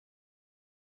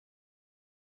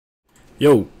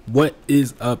Yo, what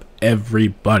is up,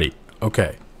 everybody?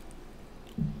 Okay,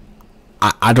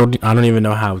 I don't even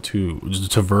know how to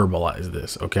verbalize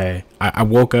this. Okay, I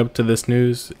woke up to this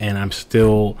news and I'm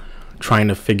still trying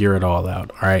to figure it all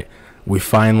out. All right, we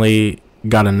finally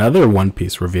got another One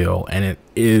Piece reveal, and it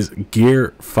is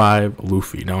Gear 5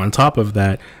 Luffy. Now, on top of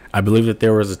that, I believe that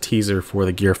there was a teaser for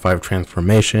the Gear 5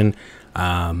 transformation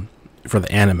for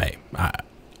the anime.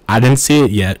 I didn't see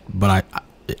it yet, but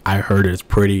I heard it's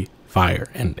pretty fire,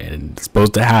 and it's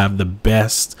supposed to have the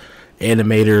best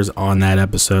animators on that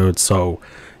episode, so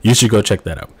you should go check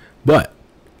that out. But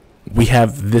we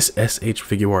have this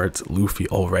shfiguarts Luffy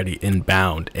already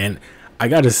inbound, and I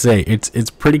gotta say it's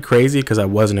pretty crazy because I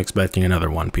wasn't expecting another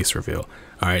One Piece reveal.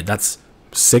 All right, that's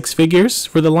 6 figures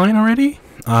for the line already,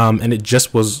 and it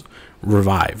just was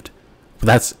revived.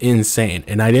 That's insane,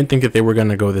 and I didn't think that they were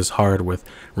gonna go this hard with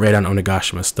Raiden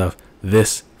Onigashima stuff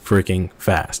this freaking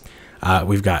fast.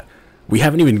 We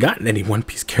haven't even gotten any One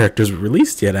Piece characters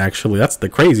released yet, actually. That's the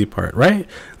crazy part, right?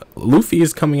 Luffy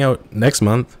is coming out next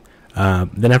month.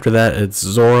 Then after that, it's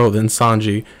Zoro, then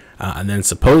Sanji. And then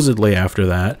supposedly after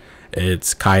that,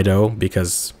 it's Kaido,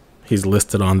 because he's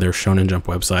listed on their Shonen Jump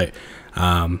website.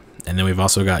 And then we've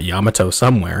also got Yamato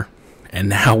somewhere. And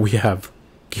now we have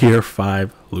Gear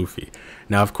 5 Luffy.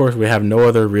 Now, of course, we have no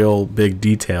other real big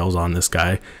details on this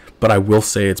guy. But I will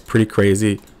say it's pretty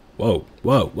crazy. Whoa,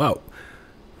 whoa, whoa.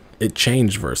 It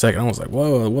changed for a second. I was like,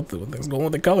 whoa, what's going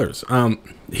with the colors?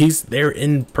 He's there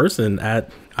in person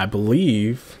at, I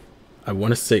believe, I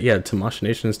want to say, yeah, Tamashii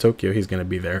Nations Tokyo. He's going to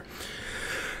be there.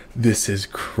 This is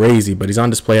crazy, but he's on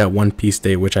display at One Piece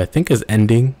Day, which I think is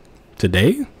ending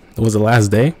today. It was the last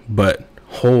day, but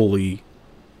holy,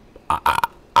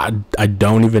 I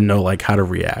don't even know like how to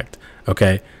react.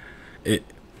 Okay,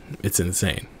 it's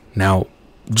insane. Now,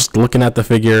 just looking at the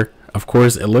figure, of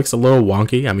course, it looks a little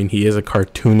wonky. I mean, he is a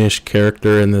cartoonish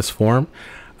character in this form.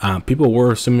 People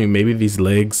were assuming maybe these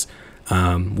legs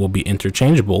will be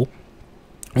interchangeable,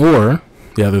 or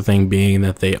the other thing being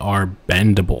that they are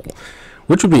bendable,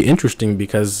 which would be interesting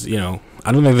because, you know,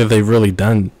 I don't think that they've really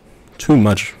done too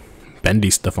much bendy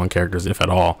stuff on characters, if at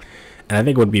all. And I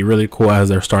think it would be really cool as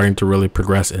they're starting to really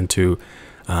progress into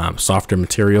softer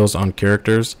materials on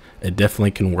characters. It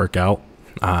definitely can work out.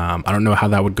 I don't know how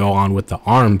that would go on with the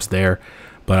arms there,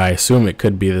 but I assume it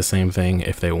could be the same thing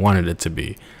if they wanted it to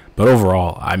be. But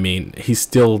overall, I mean, he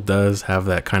still does have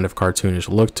that kind of cartoonish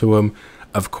look to him.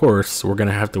 Of course, we're going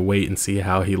to have to wait and see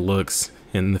how he looks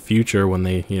in the future when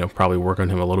they, you know, probably work on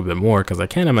him a little bit more, because I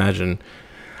can't imagine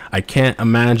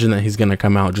that he's going to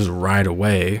come out just right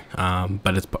away.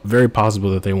 But it's very possible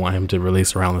that they want him to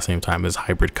release around the same time as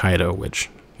Hybrid Kaido, which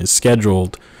is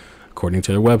scheduled, according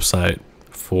to their website,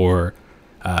 for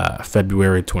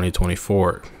February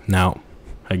 2024. Now,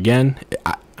 again,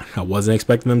 I wasn't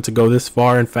expecting them to go this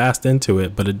far and fast into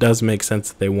it, but it does make sense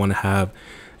that they want to have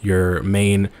your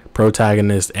main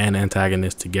protagonist and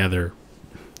antagonist together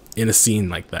in a scene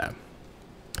like that.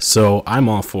 So I'm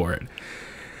all for it,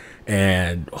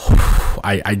 and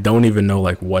I don't even know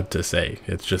like what to say.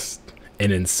 It's just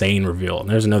an insane reveal. And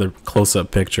there's another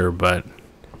close-up picture, but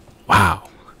wow,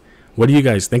 what do you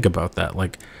guys think about that?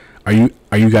 Like, are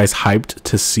you guys hyped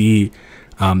to see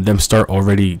them start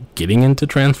already getting into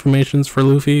transformations for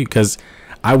Luffy? Because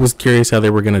I was curious how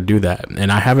they were going to do that,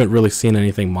 and I haven't really seen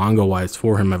anything manga wise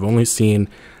for him. I've only seen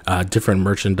different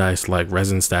merchandise like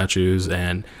resin statues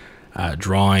and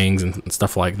drawings and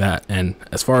stuff like that. And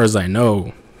as far as I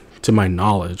know, to my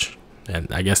knowledge, and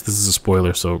I guess this is a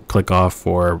spoiler, so click off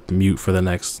or mute for the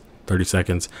next 30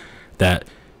 seconds, that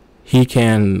he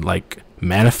can like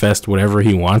manifest whatever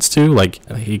he wants to. Like,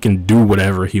 he can do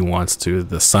whatever he wants to,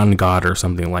 the sun god or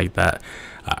something like that.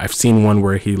 I've seen one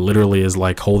where he literally is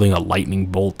like holding a lightning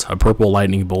bolt, a purple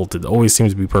lightning bolt. It always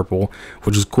seems to be purple,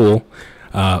 which is cool.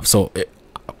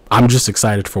 I'm just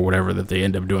excited for whatever that they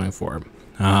end up doing for him.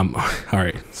 All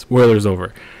right, spoilers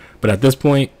over. But at this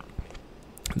point,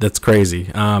 that's crazy.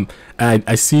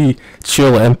 I see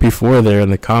Chill MP4 there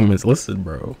in the comments. Listen,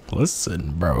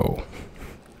 bro.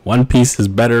 One Piece is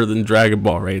better than Dragon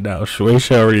Ball right now.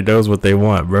 Shueisha already knows what they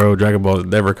want, bro. Dragon Ball is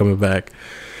never coming back.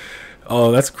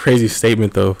 Oh, that's a crazy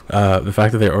statement, though. The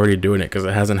fact that they're already doing it, because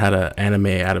it hasn't had an anime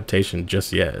adaptation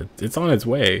just yet. It's on its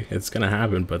way. It's going to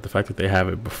happen, but the fact that they have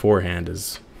it beforehand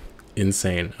is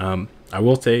insane. I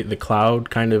will say the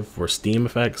cloud kind of, or steam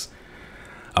effects,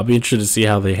 I'll be interested to see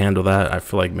how they handle that. I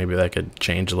feel like maybe that could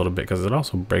change a little bit, because it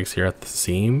also breaks here at the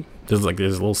seam. There's a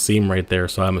little seam right there,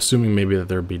 so I'm assuming maybe that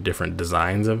there'd be different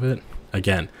designs of it.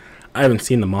 Again, I haven't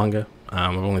seen the manga.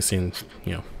 I've only seen,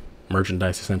 you know,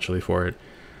 merchandise essentially for it.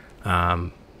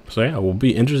 So yeah, we'll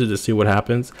be interested to see what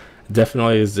happens.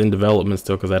 Definitely is in development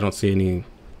still because I don't see any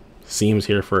seams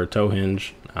here for a toe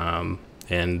hinge,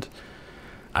 and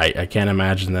I can't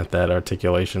imagine that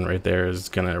articulation right there is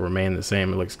gonna remain the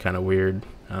same. It looks kind of weird,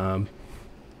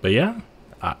 but yeah,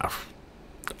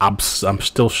 I'm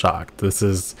still shocked. This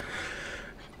is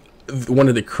one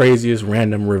of the craziest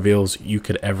random reveals you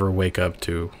could ever wake up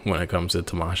to when it comes to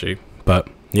Tamashii. But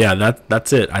yeah,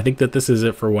 that's it. I think that this is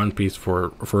it for One Piece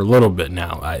for a little bit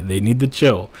now. They need to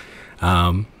chill,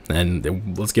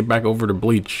 and let's get back over to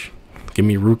Bleach. Give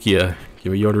me Rukia,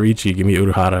 give me Yoruichi, give me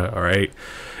Uruhara. All right,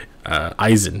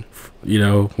 Aizen. You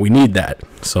know, we need that.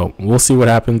 So we'll see what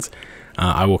happens.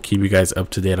 I will keep you guys up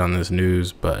to date on this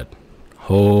news, but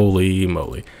holy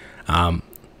moly. I'm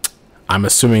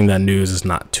assuming that news is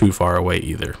not too far away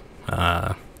either.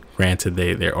 Granted,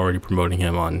 they're already promoting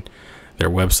him on their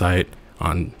website,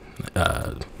 on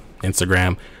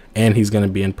Instagram, and he's going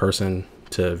to be in person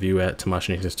to view at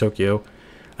Tamashii Nations Tokyo,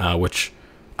 which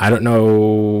I don't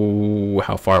know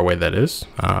how far away that is,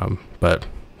 but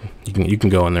you can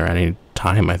go in there any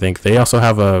time. I think they also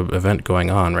have a event going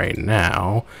on right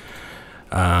now.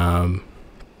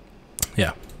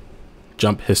 Yeah,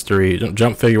 Jump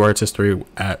Figuarts history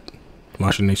at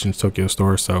Tamashii Nations Tokyo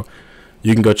store, so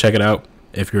you can go check it out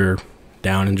if you're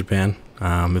down in Japan.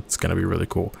 It's gonna be really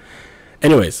cool.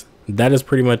 Anyways, that is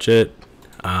pretty much it.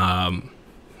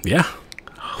 Yeah.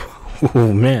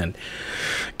 Oh man,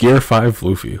 Gear 5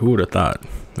 Luffy, who would have thought?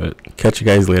 But catch you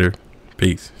guys later.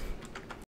 Peace.